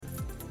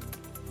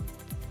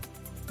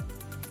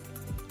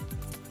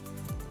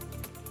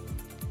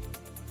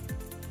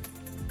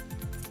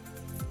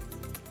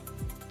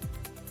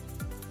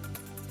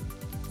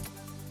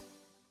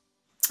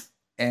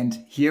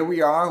And here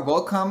we are.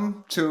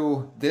 Welcome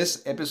to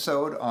this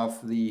episode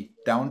of the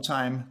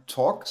Downtime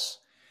Talks.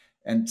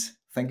 And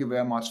thank you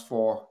very much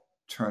for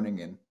turning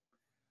in.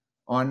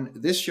 On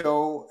this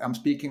show, I'm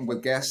speaking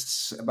with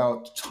guests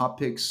about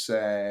topics,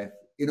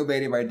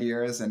 innovative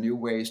ideas, and new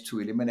ways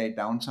to eliminate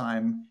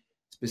downtime,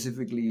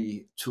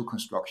 specifically to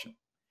construction.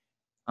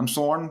 I'm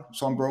Soren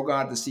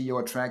Brogard, the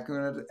CEO at Track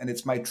Unit, and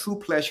it's my true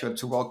pleasure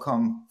to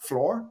welcome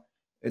Floor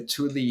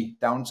to the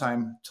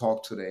Downtime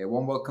Talk today. A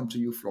warm welcome to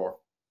you, Floor.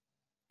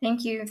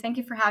 Thank you. Thank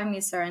you for having me,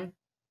 Søren.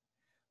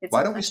 It's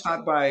Why a don't we pleasure.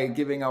 start by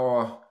giving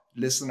our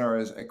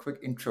listeners a quick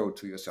intro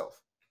to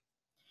yourself?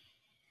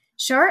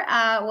 Sure.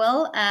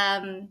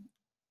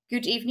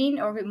 Good evening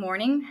or good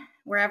morning,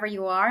 wherever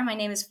you are. My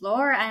name is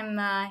Floor. I'm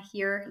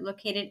here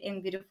located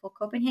in beautiful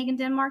Copenhagen,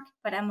 Denmark,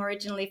 but I'm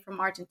originally from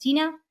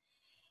Argentina.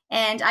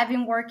 And I've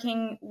been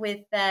working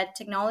with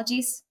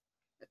technologies,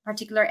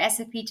 particular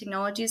SAP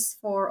technologies,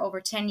 for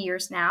over 10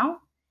 years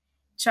now,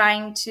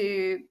 trying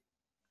to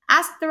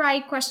ask the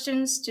right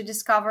questions to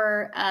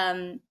discover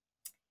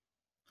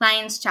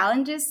clients'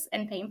 challenges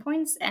and pain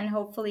points, and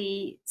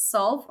hopefully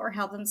solve or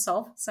help them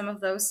solve some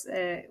of those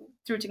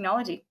through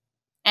technology.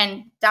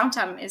 And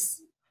downtime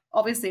is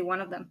obviously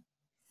one of them.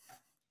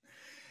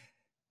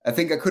 I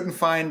think I couldn't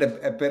find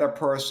a better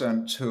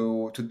person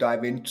to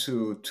dive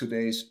into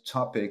today's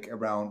topic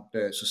around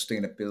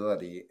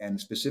sustainability, and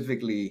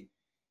specifically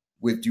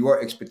with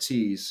your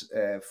expertise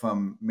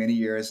from many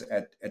years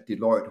at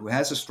Deloitte, who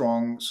has a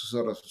strong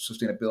sort of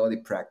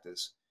sustainability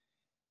practice.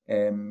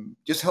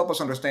 Just help us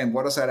understand,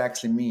 what does that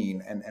actually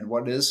mean, and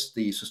what is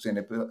the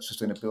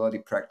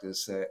sustainability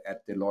practice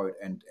at Deloitte,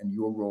 and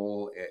your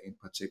role in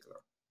particular?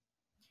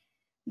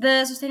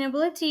 The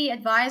sustainability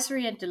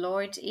advisory at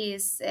Deloitte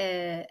is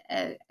a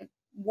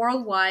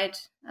worldwide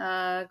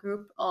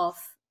group of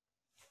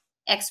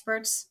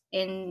experts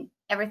in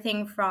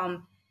everything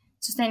from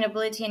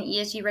sustainability and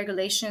ESG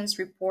regulations,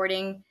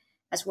 reporting,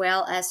 as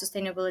well as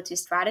sustainability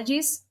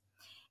strategies.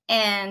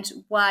 And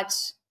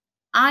what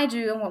I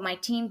do and what my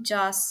team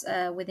does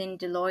within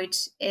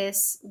Deloitte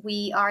is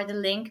we are the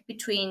link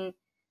between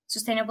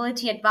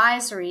sustainability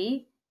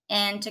advisory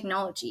and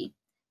technology.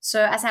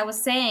 So, as I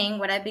was saying,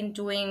 what I've been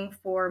doing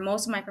for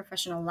most of my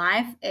professional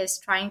life is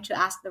trying to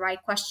ask the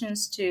right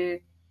questions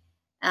to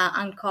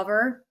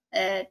uncover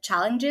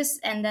challenges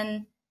and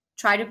then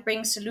try to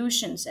bring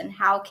solutions. And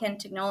how can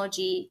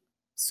technology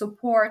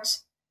support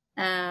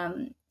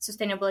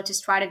sustainability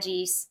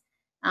strategies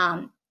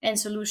and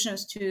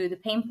solutions to the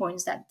pain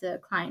points that the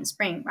clients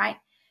bring, right?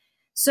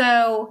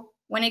 So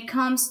when it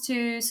comes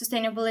to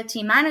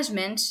sustainability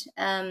management,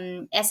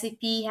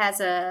 SAP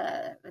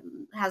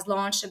has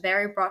launched a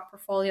very broad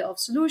portfolio of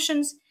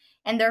solutions,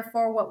 and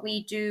therefore what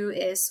we do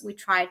is we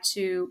try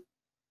to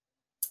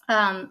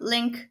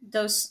link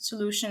those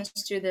solutions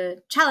to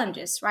the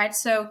challenges, right?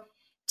 So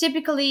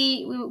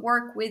typically we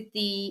work with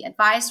the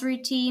advisory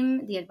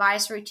team. The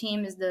advisory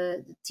team is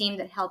the team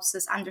that helps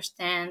us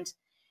understand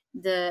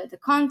the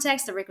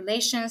context, the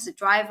regulations, the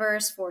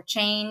drivers for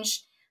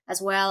change,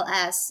 as well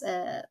as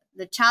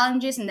the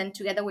challenges, and then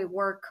together we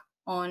work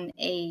on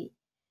a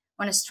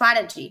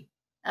strategy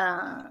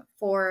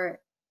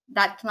for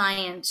that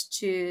client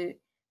to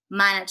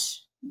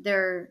manage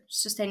their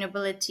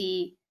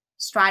sustainability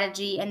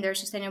strategy and their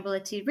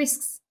sustainability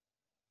risks.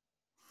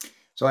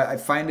 So I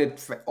find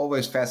it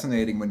always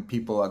fascinating when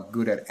people are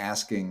good at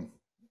asking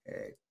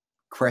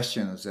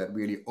questions that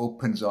really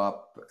opens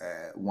up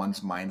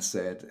one's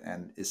mindset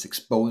and is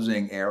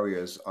exposing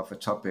areas of a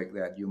topic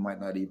that you might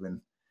not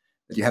even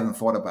that you haven't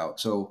thought about.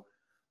 So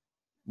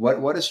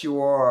what is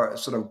your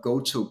sort of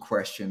go-to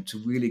question to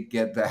really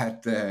get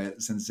that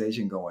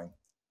sensation going?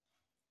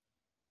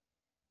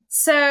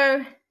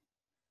 So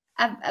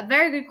a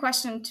very good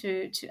question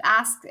to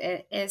ask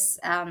is,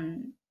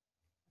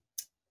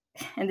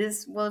 and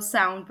this will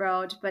sound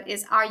broad, but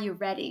is, are you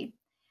ready?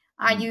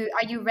 Are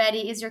you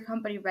ready? Is your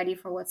company ready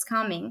for what's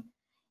coming?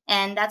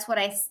 And that's what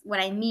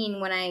I mean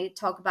when I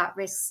talk about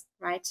risks,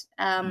 right?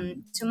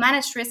 To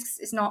manage risks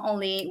is not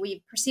only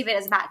we perceive it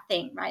as a bad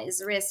thing, right? It's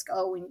a risk,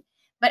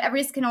 but a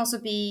risk can also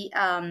be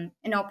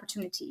an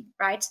opportunity,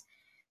 right?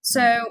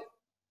 So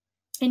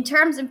in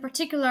terms, in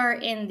particular,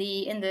 in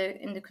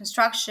the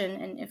construction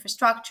and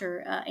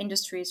infrastructure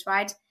industries,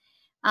 right?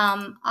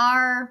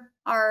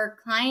 Are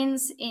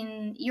clients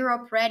in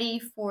Europe ready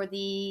for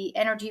the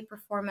energy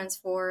performance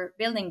for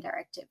building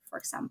directive, for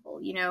example?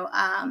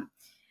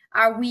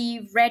 Are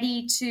we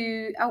ready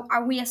to?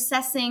 Are we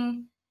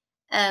assessing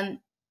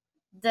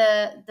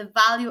the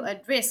value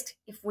at risk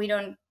if we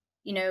don't,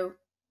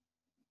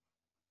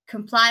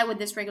 comply with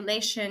this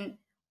regulation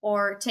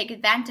or take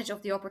advantage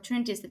of the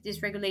opportunities that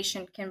this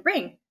regulation can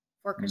bring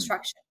for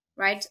construction,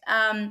 right?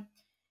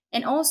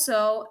 And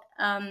also,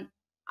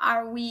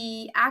 are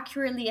we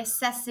accurately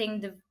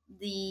assessing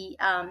the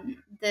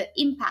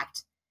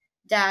impact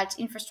that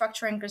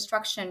infrastructure and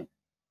construction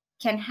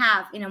can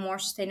have in a more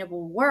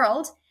sustainable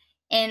world?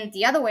 And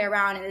the other way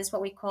around, it is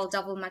what we call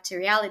double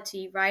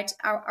materiality, right?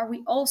 Are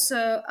we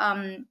also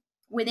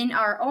within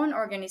our own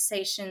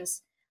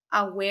organizations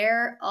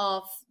aware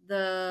of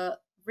the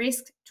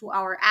risk to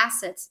our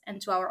assets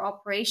and to our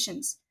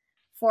operations.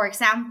 For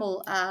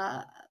example,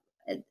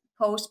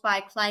 posed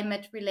by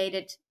climate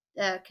related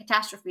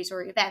catastrophes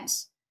or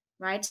events,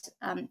 right?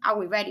 Are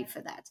we ready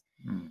for that?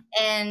 Mm.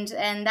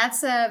 And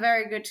that's a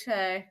very good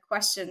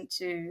question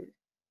to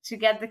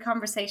get the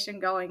conversation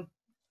going.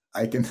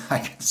 I can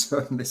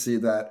certainly see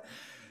that.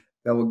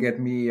 That will get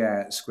me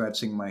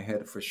scratching my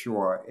head for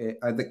sure.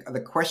 Are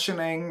the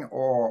questioning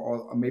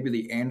or maybe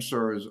the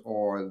answers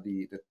or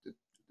the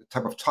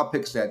type of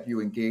topics that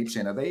you engage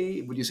in, are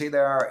they, would you say they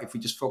are, if we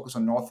just focus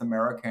on North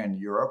America and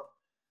Europe,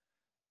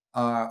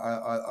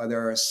 are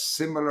there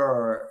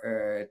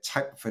similar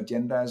type of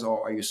agendas,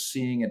 or are you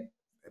seeing a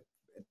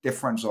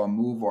difference or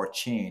move or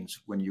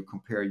change when you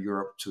compare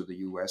Europe to the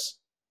US?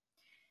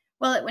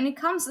 Well, when it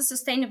comes to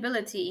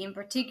sustainability in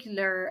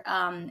particular,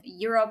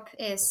 Europe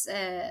is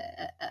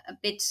a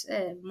bit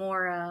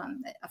more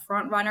a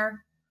front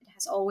runner. It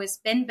has always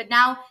been, but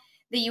now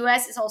the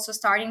US is also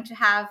starting to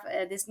have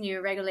these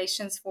new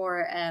regulations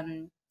for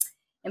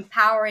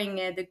empowering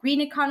the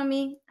green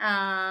economy.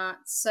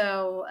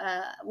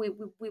 We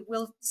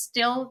will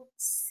still,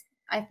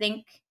 I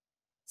think,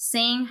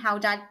 seeing how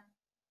that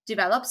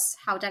develops,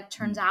 how that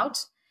turns Mm.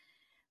 out.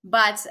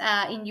 But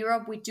in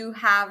Europe, we do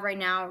have right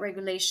now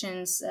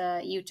regulations,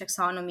 EU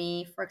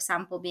taxonomy, for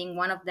example, being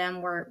one of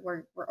them, where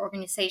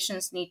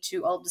organizations need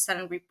to all of a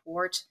sudden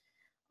report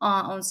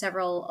on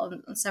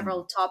Mm.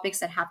 several topics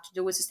that have to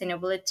do with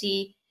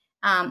sustainability.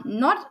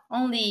 Not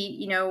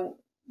only,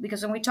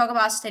 because when we talk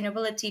about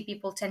sustainability,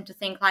 people tend to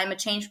think climate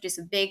change, which is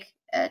a big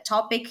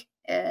topic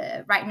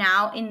right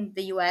now in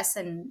the US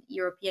and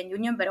European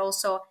Union, but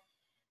also,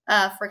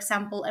 for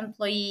example,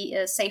 employee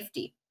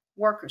safety,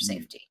 worker Mm.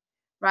 safety,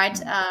 right?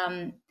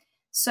 Mm.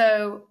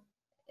 So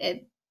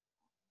it,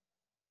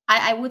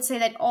 I would say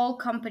that all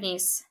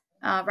companies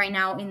right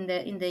now in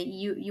the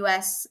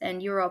US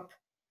and Europe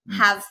Mm.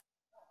 have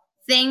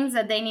things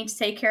that they need to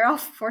take care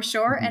of for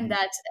sure, and Mm.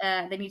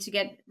 that they need to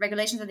get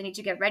regulations that they need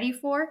to get ready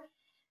for,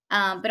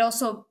 but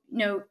also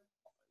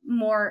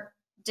more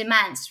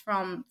demands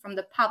from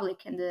the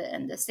public and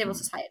the civil Mm.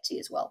 society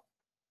as well.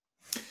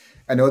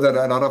 I know that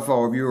a lot of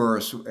our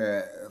viewers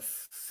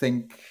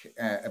think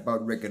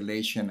about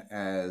regulation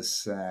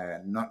as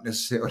not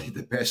necessarily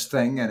the best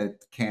thing, and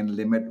it can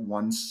limit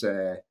one's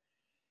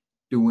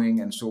doing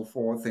and so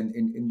forth.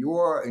 In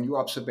your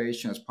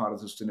observation as part of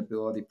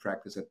sustainability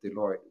practice at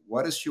Deloitte,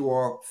 what is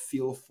your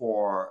feel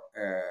for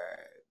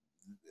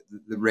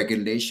the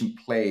regulation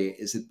play?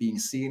 Is it being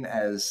seen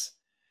as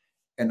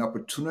an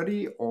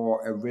opportunity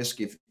or a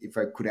risk? If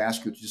I could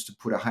ask you just to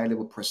put a high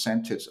level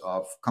percentage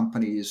of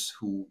companies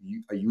who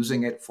are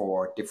using it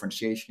for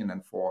differentiation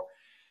and for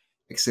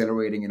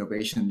accelerating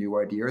innovation and new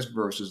ideas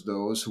versus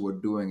those who are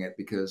doing it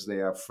because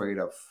they are afraid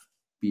of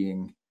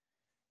being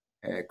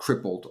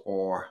crippled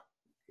or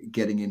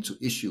getting into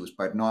issues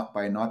by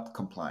not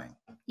complying.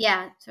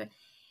 Yeah, so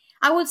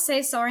I would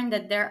say, Soren,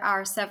 that there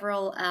are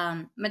several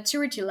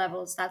maturity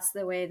levels. That's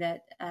the way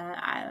that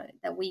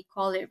that we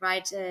call it,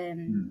 right?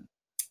 Mm.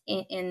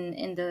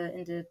 In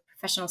the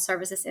professional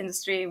services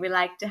industry, we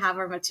like to have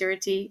our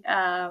maturity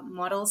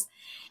models,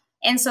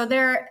 and so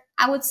there,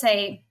 I would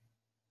say,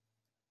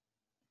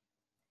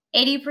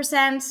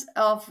 80%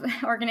 of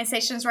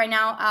organizations right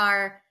now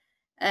are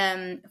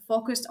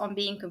focused on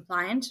being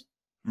compliant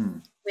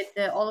Mm. with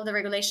all of the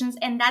regulations,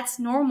 and that's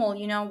normal.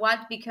 You know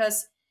what?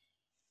 Because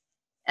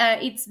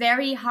it's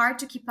very hard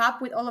to keep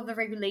up with all of the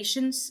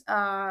regulations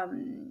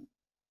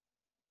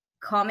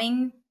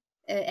coming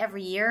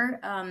every year.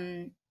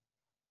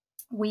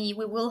 We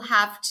will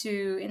have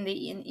to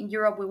in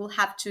Europe we will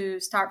have to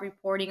start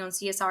reporting on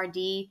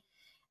CSRD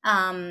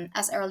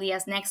as early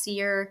as next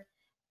year.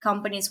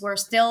 Companies were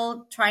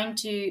still trying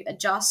to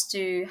adjust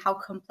to how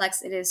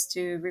complex it is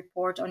to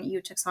report on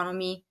EU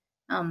taxonomy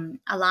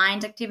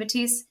aligned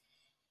activities.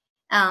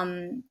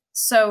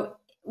 So,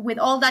 with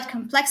all that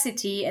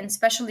complexity, and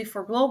especially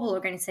for global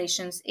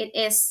organizations, it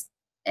is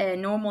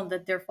normal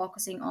that they're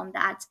focusing on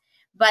that.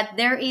 But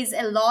there is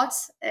a lot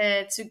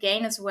to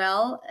gain as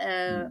well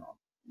Mm.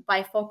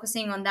 by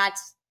focusing on that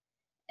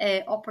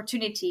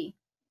opportunity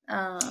Did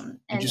you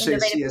and say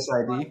innovative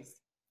CSID?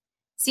 models.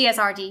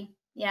 CSRD,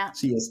 yeah.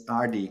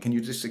 CSRD. Can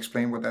you just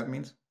explain what that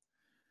means?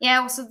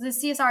 Yeah, so the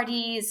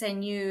CSRD is a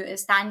new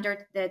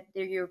standard that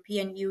the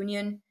European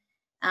Union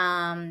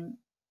um,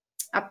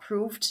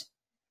 approved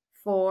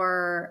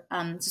for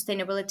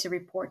sustainability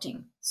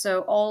reporting.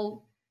 So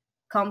all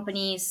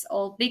companies,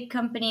 all big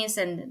companies,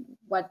 and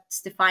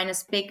what's defined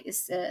as big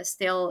is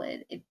still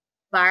it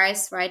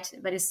varies, right?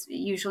 But it's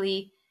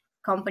usually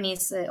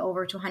companies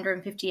over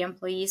 250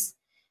 employees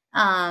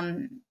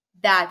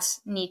that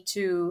need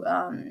to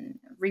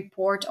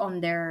report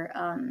on their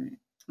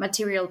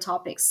material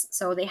topics.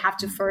 So they have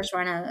to Mm. first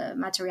run a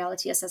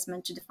materiality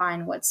assessment to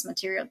define what's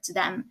material to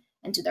them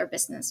and to their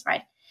business,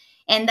 right?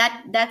 And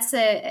that's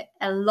a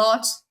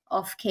lot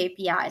of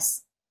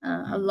KPIs, a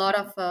Mm. lot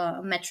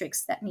of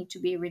metrics that need to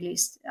be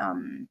released.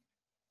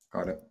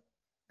 Got it.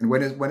 And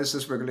when is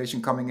this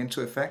regulation coming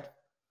into effect?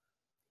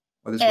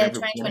 Or this way of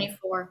reporting?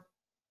 2024.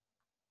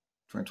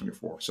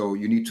 2024. So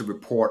you need to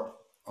report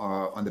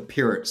on the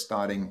period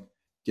starting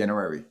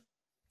January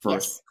 1st,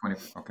 Yes. 20.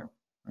 Okay.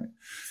 Right.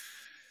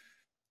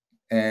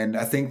 And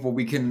I think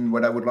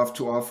what I would love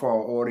to offer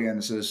our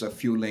audience is a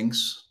few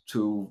links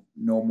to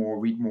know more,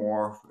 read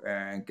more,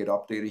 and get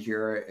updated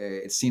here.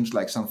 It seems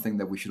like something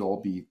that we should all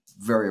be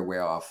very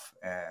aware of.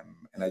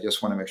 And I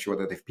just want to make sure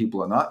that if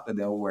people are not, that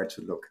they know where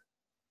to look.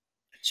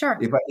 Sure.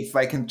 If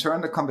I can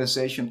turn the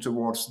conversation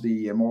towards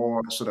the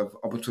more sort of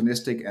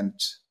opportunistic and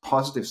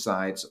positive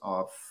sides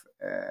of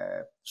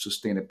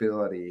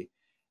sustainability,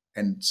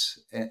 and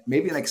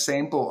maybe an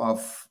example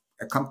of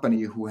a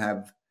company who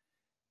have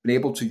been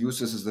able to use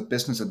this as a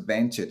business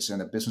advantage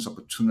and a business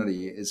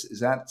opportunity, is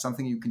that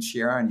something you can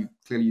share? And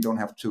you don't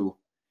have to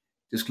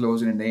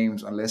disclose any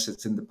names unless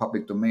it's in the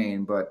public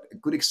domain, but a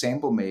good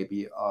example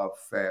maybe of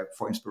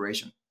for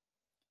inspiration.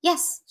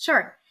 Yes,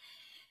 sure.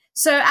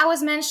 So I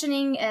was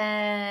mentioning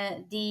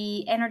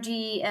the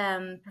energy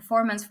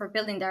performance for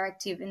building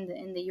directive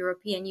in the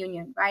European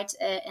Union, right?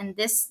 And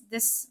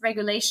this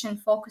regulation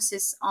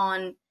focuses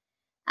on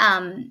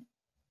um,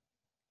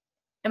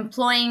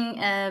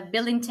 employing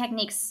building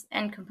techniques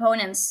and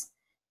components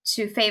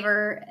to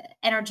favor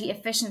energy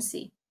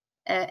efficiency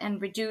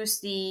and reduce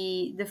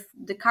the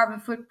carbon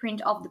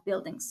footprint of the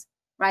buildings,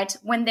 right?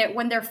 When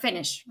they're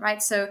finished,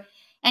 right? So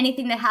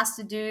anything that has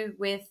to do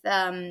with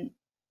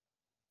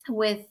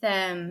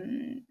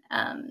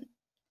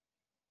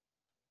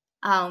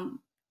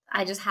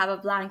I just have a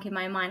blank in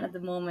my mind at the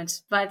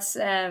moment, but That's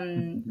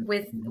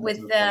with no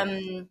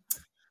problem.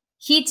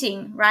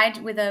 heating, right?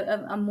 With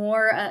a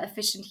more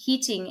efficient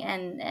heating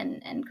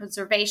and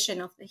conservation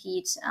of the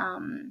heat,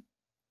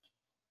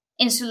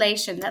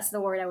 insulation. That's the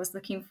word I was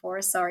looking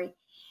for. Sorry.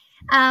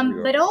 There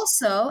we But go.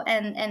 also,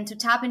 and to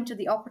tap into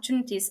the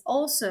opportunities,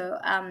 also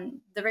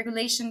the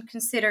regulation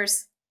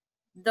considers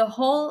the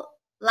whole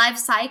life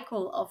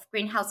cycle of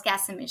greenhouse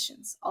gas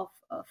emissions of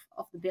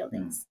the Mm,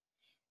 buildings.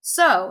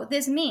 So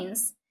this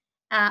means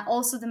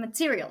also the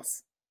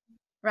materials,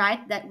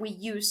 right, that we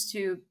use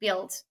to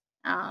build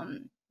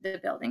the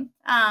building.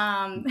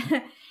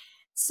 mhm,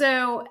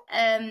 So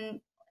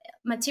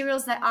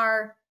materials that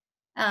are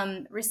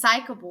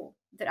recyclable,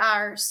 that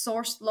are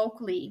sourced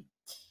locally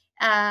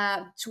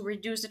to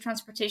reduce the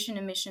transportation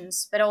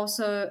emissions, but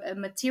also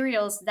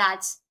materials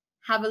that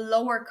have a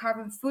lower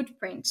carbon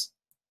footprint,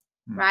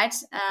 mm, right,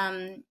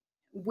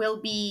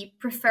 will be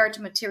preferred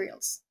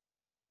materials,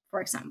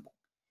 for example.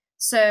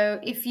 So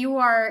if you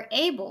are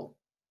able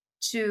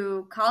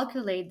to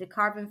calculate the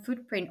carbon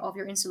footprint of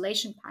your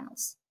insulation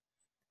panels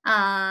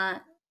uh,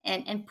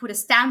 and put a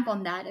stamp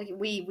on that,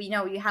 we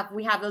know we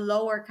have a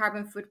lower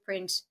carbon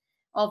footprint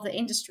of the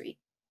industry.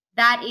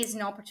 That is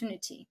an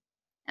opportunity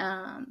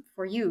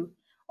for you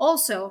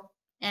also.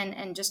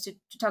 And just to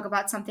talk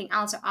about something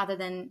else other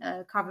than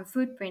carbon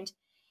footprint,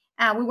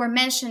 we were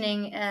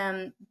mentioning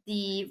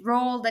the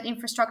role that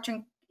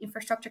infrastructure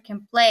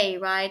can play,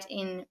 right,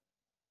 in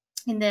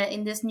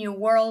this new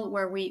world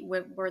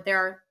where there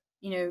are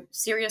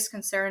serious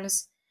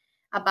concerns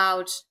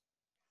about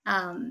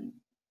um,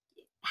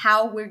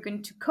 how we're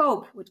going to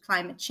cope with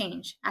climate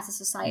change as a mm,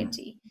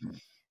 society. mm, mm,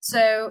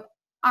 So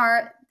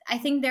our I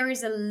think there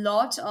is a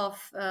lot of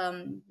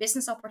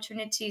business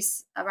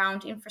opportunities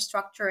around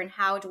infrastructure and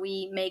how do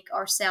we make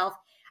ourselves.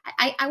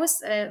 I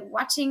was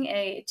watching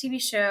a TV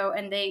show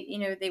and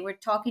they were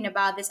talking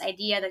about this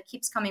idea that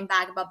keeps coming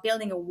back about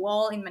building a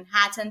wall in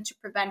Manhattan to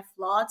prevent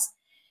floods.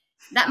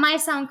 That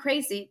might sound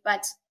crazy,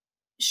 but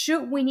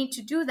should we need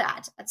to do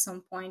that at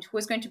some point, who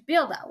is going to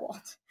build that wall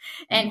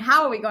and mm,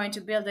 how are we going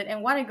to build it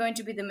and what are going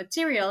to be the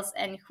materials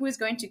and who is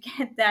going to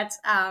get that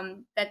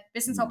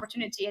business mm,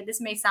 opportunity. And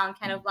this may sound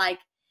kind mm. of like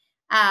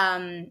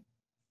um,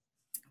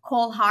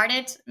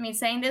 cold-hearted me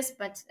saying this,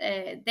 but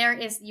there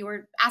is, you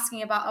were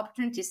asking about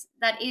opportunities,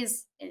 that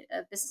is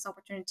a business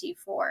opportunity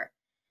for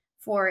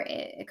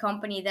a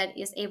company that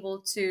is able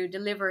to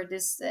deliver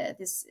this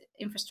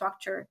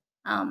infrastructure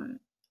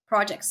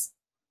projects.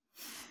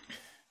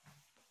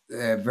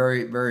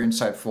 Very, very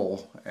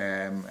insightful,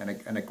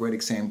 and a great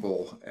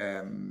example.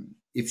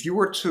 If you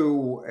were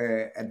to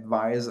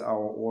advise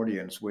our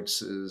audience,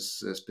 which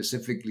is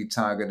specifically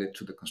targeted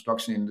to the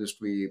construction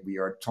industry, we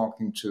are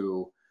talking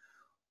to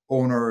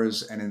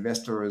owners and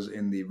investors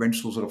in the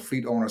rental sort of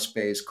fleet owner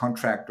space,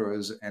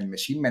 contractors and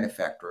machine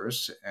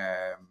manufacturers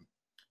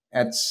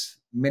at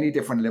many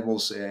different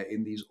levels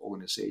in these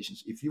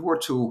organizations. If you were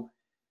to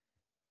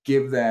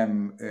give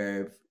them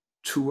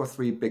two or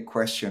three big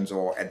questions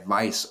or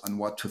advice on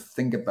what to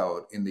think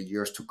about in the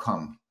years to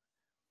come,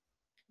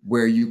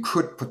 where you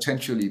could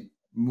potentially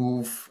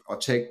move or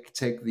take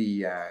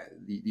the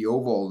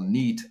overall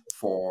need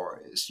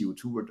for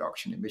CO2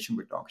 reduction, emission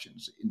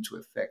reductions into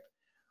effect.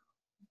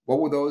 What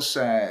would those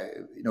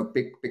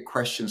big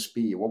questions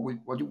be?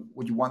 Would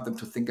you want them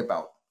to think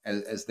about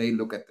as they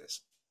look at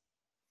this?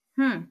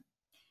 Hmm.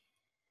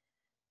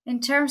 In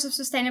terms of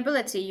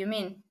sustainability, you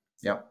mean?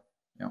 Yeah,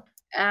 yeah.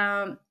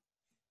 Um,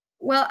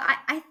 well,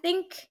 I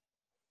think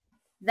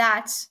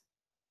that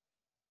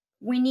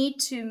we need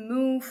to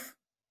move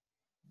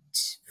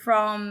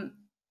from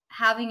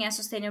having a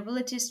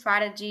sustainability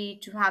strategy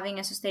to having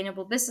a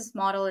sustainable business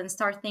model and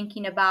start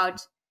thinking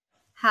about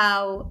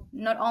how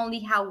not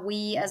only how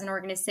we as an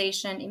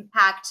organization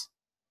impact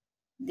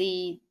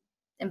the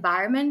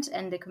environment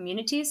and the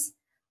communities,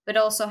 but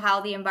also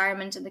how the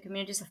environment and the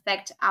communities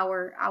affect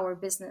our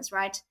business,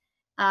 right?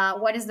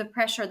 What is the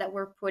pressure that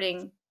we're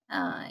putting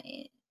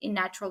in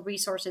natural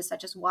resources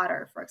such as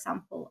water, for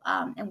example,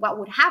 and what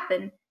would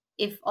happen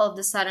if all of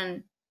a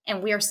sudden,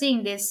 and we are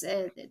seeing this,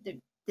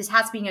 this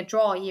has been a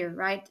draw year,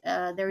 right?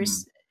 There mm,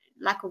 is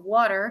lack of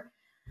water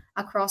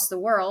across the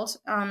world.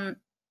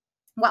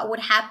 What would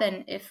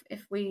happen if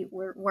we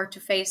were to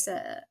face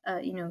a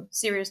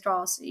serious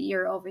draws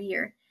year over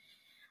year?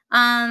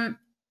 Um,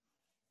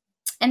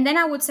 and then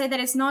I would say that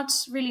it's not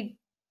really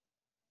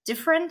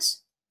different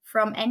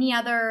from any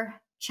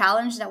other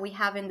challenge that we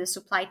have in the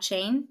supply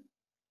chain.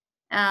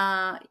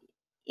 Uh,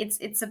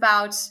 it's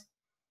about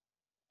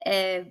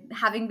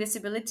having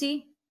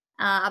visibility,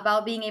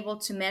 about being able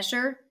to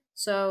measure.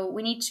 So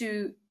we need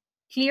to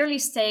clearly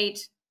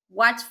state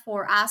what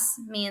for us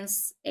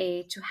means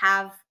to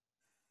have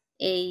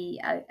a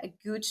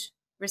good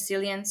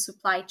resilient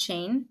supply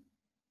chain,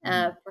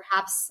 mm,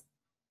 perhaps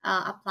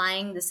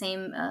applying the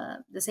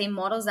same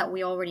models that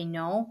we already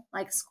know,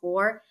 like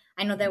SCORE.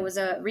 I know there mm, was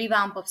a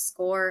revamp of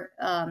SCORE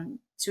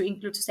to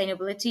include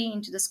sustainability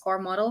into the SCORE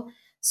model.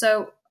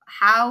 So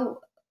how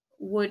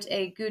would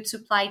a good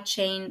supply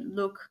chain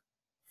look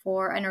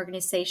for an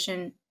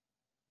organization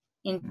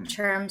in mm,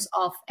 terms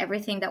of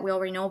everything that we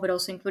already know, but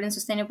also including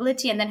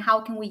sustainability? And then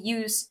how can we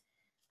use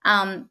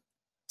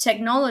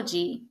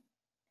technology,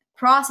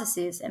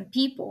 processes, and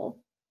people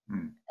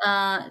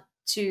mm,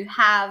 to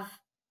have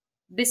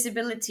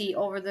visibility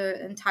over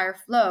the entire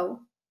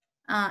flow?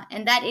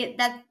 And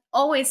that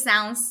always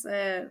sounds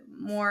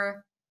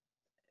more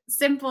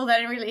simple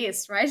than it really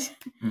is, right?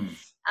 mm.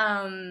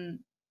 um,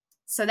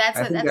 so that's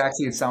I a, think that's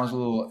actually it sounds a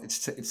little,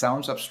 it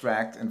sounds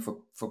abstract, and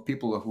for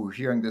people who are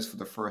hearing this for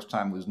the first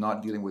time, who's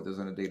not dealing with this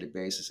on a daily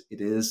basis, it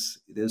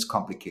is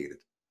complicated.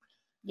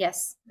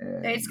 yes,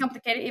 it's Um,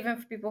 complicated even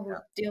for people who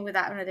deal with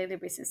that on a daily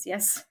basis.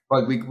 Yes,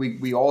 but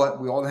we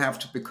all have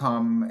to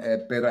become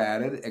better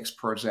at it,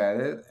 experts at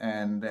it,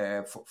 and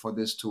for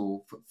this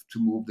to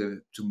move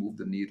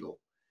the needle.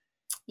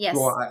 yes.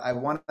 Flo, I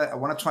want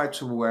to try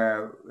to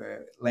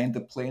land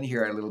the plane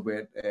here a little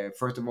bit.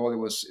 First of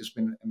all, it's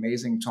been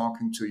amazing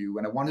talking to you,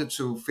 and I wanted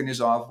to finish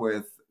off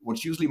with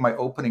what's usually my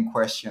opening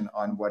question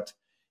on what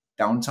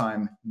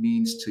downtime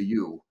means to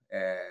you.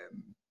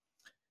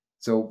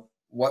 So,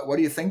 what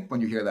do you think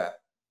when you hear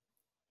that?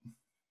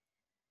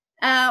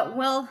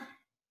 Well,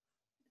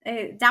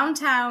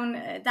 downtown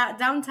that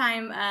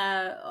downtime,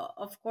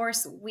 of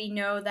course we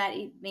know that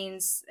it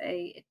means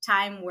a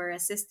time where a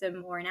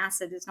system or an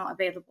asset is not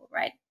available,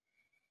 right?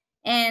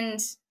 And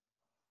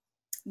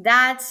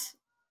that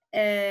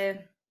uh,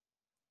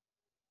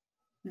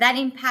 that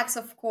impacts,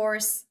 of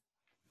course,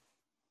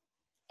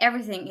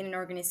 everything in an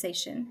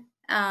organization.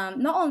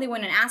 Not only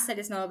when an asset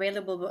is not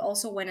available, but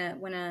also when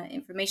a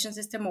information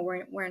system,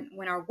 or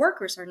when our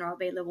workers are not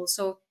available.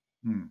 So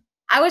Hmm,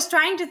 I was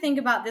trying to think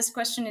about this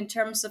question in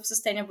terms of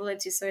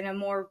sustainability, so in a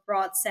more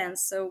broad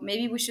sense. So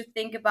maybe we should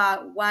think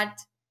about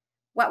what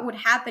would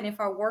happen if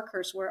our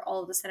workers were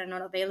all of a sudden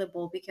not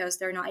available because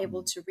they're not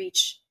able hmm, to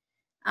reach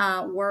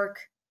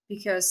work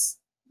because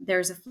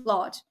there's a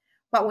flood.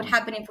 What would hmm,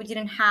 happen if we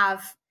didn't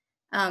have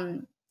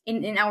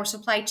in our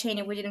supply chain,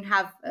 if we didn't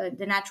have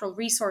the natural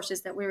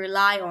resources that we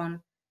rely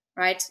on,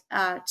 right,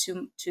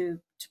 to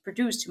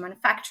produce, to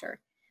manufacture,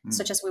 hmm,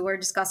 such as we were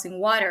discussing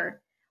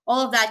water.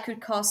 All of that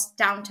could cause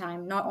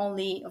downtime. Not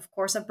only, of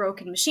course, a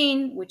broken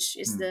machine, which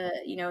is hmm,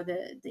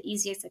 the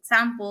easiest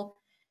example.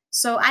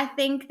 So I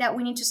think that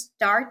we need to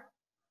start,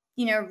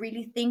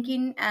 really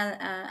thinking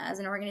as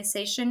an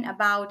organization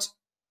about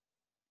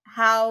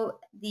how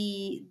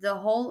the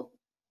whole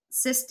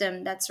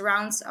system that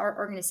surrounds our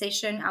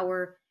organization,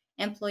 our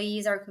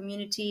employees, our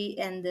community,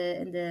 and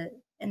the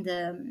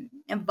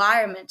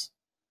environment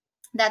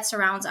that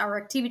surrounds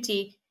our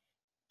activity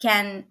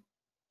can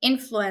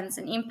influence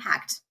and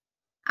impact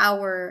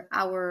our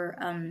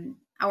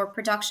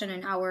production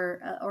and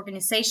our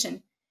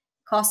organization,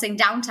 causing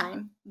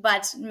downtime,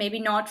 but maybe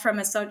not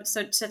from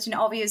such an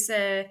obvious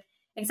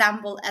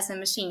example as a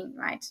machine,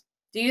 right?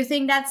 Do you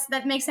think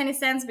that makes any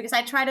sense? Because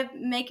I try to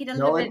make it a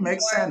little No, bit it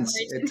makes more sense.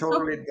 It original.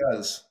 totally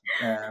does.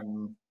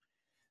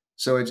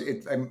 So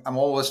I'm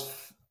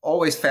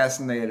always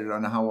fascinated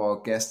on how our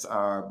guests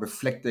are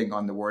reflecting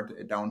on the word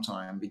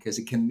downtime, because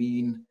it can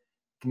mean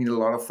a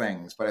lot of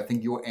things. But I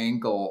think your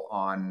angle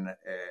on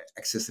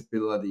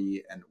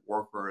accessibility and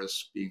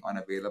workers being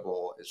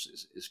unavailable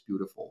is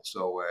beautiful.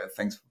 So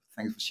thanks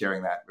for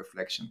sharing that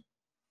reflection.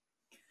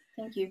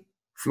 Thank you.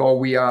 Flo,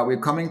 we're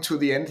coming to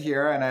the end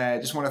here, and I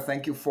just want to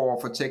thank you for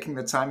taking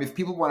the time. If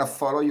people want to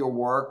follow your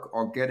work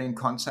or get in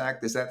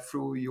contact, is that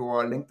through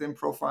your LinkedIn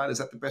profile? Is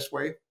that the best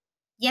way?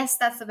 Yes,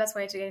 that's the best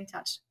way to get in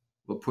touch.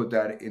 We'll put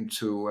that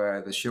into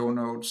the show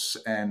notes,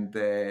 and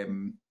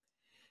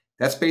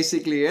that's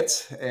basically it.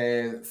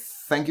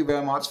 Thank you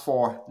very much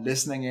for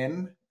listening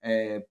in.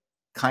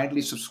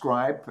 Kindly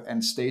subscribe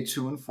and stay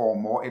tuned for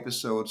more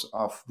episodes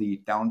of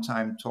the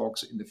Downtime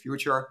Talks in the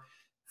future.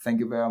 Thank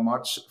you very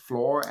much,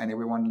 Floor, and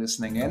everyone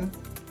listening in.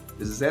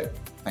 This is it.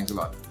 Thanks a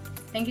lot.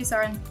 Thank you,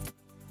 Søren.